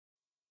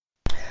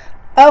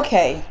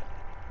Okay,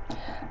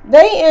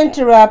 they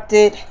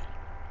interrupted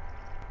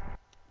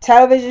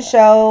television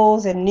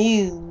shows and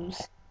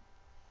news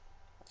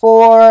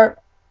for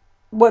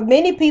what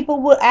many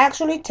people would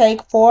actually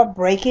take for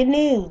breaking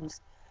news.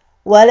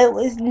 Well, it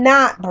was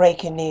not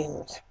breaking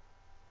news.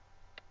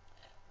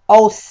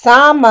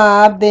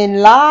 Osama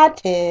bin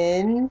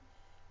Laden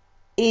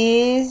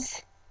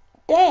is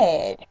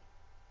dead.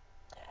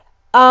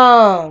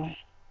 Um,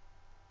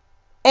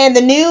 and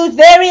the news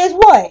there is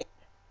what?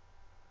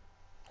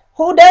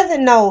 Who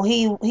doesn't know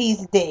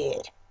he's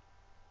dead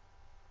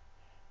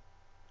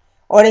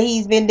or that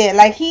he's been dead?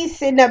 Like he's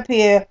sitting up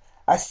here,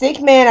 a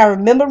sick man. I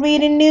remember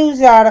reading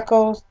news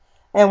articles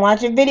and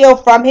watching video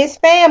from his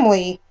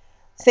family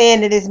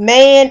saying that this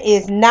man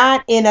is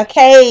not in a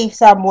cave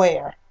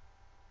somewhere.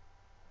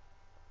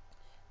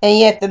 And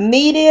yet the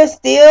media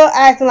still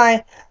acting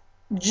like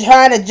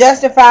trying to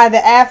justify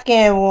the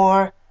Afghan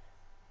war.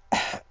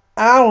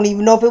 I don't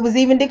even know if it was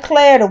even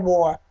declared a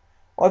war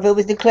or if it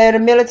was declared a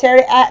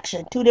military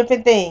action. Two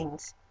different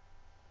things.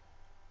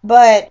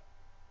 But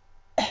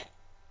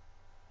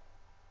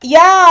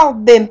y'all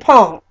been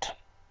punked.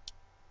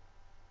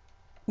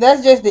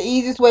 That's just the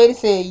easiest way to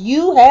say it.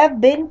 You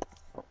have been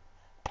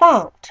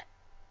punked.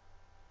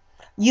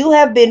 You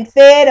have been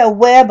fed a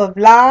web of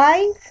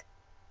lies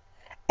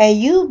and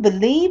you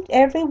believed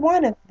every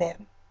one of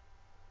them.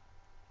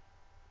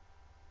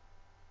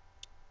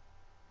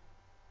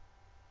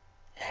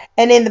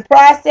 And in the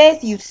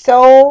process, you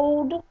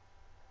sold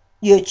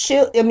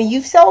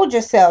you've sold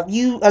yourself.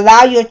 You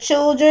allow your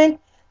children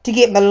to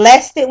get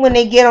molested when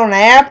they get on an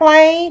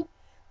airplane,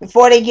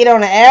 before they get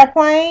on an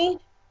airplane,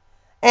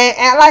 and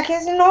act like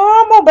it's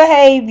normal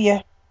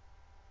behavior.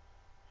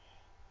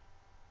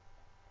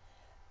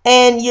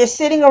 And you're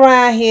sitting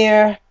around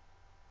here.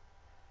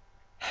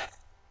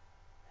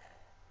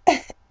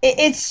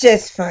 It's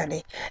just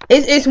funny.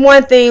 It's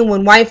one thing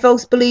when white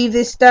folks believe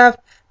this stuff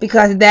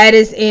because that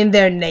is in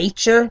their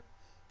nature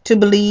to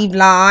believe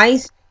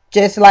lies,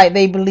 just like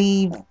they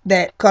believe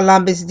that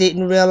Columbus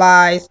didn't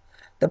realize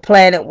the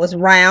planet was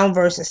round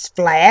versus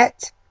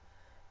flat,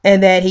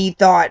 and that he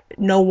thought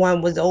no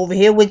one was over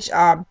here, which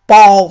are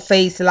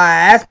bald-faced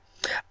lies.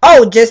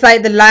 Oh, just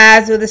like the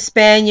lies of the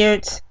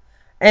Spaniards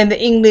and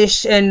the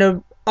English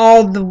and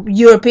all the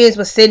Europeans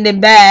were sending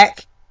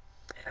back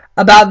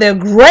about their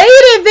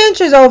great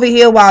adventures over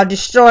here while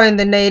destroying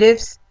the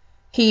natives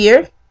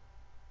here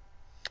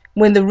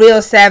when the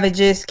real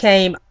savages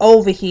came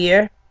over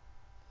here.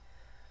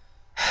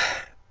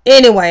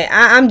 Anyway,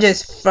 I'm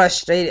just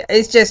frustrated.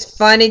 It's just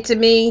funny to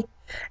me.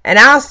 And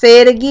I'll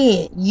say it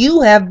again.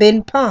 You have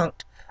been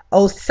punked.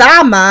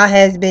 Osama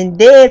has been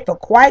dead for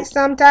quite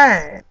some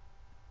time.